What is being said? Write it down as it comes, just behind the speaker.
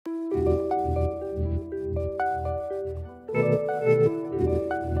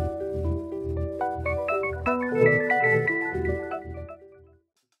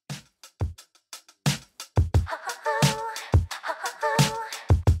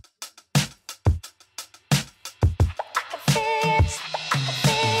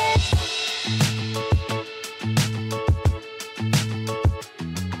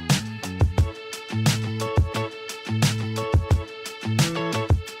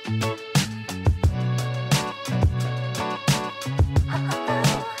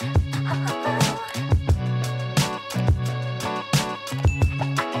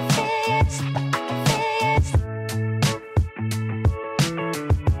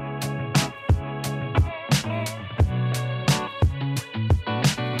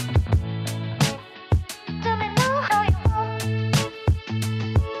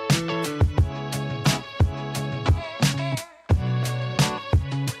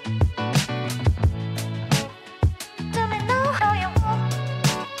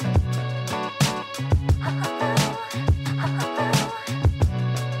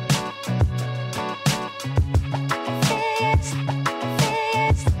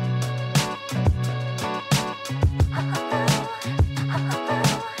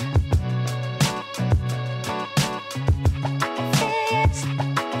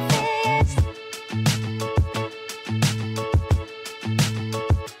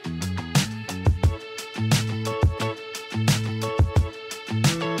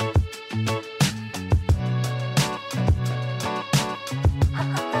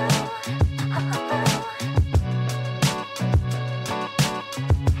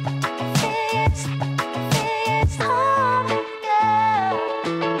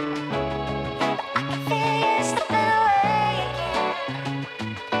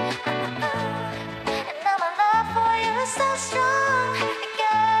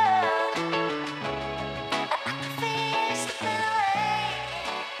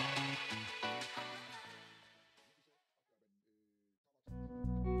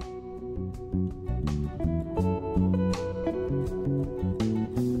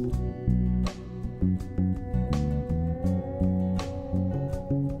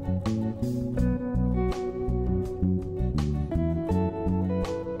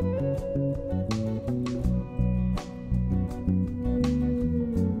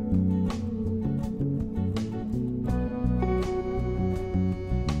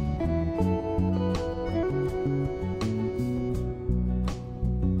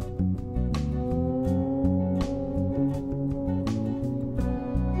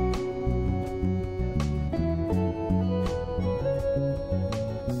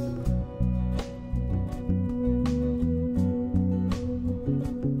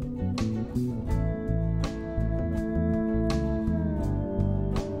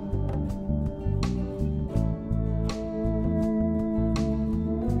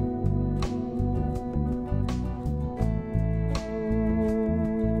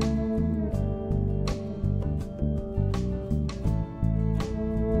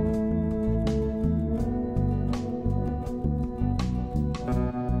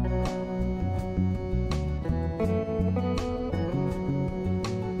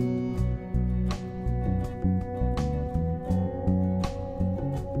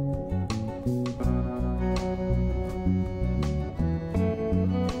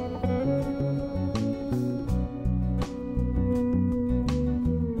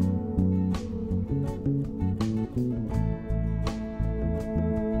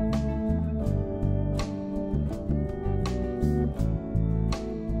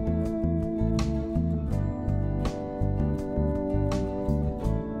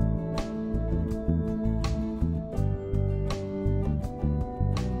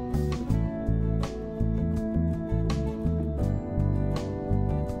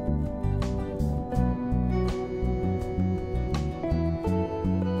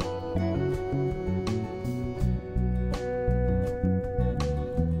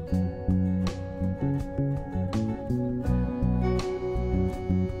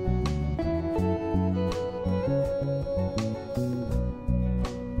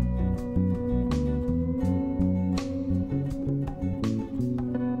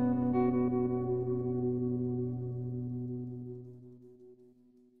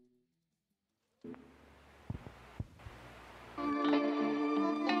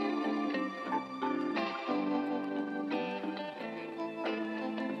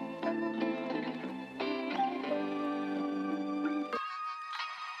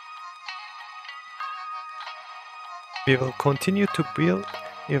We will continue to build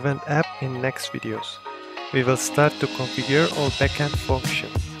event app in next videos. We will start to configure all backend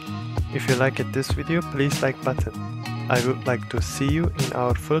functions. If you liked this video, please like button. I would like to see you in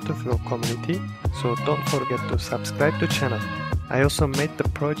our flutterflow community, so don't forget to subscribe to channel. I also made the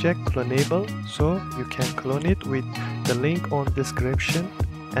project clonable, so you can clone it with the link on description,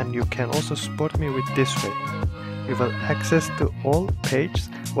 and you can also support me with this way. You will access to all pages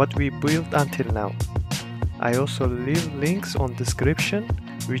what we built until now. I also leave links on description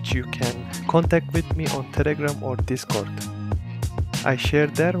which you can contact with me on Telegram or Discord. I share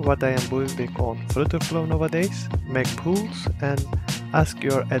there what I am building on flutterflow nowadays, make pools, and ask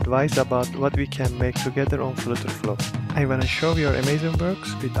your advice about what we can make together on flutterflow. I wanna show your amazing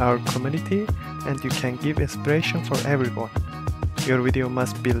works with our community, and you can give inspiration for everyone. Your video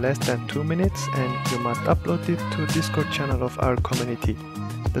must be less than 2 minutes and you must upload it to Discord channel of our community.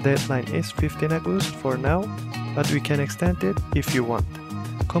 The deadline is 15 August for now, but we can extend it if you want.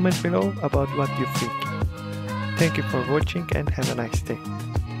 Comment below about what you think. Thank you for watching and have a nice day.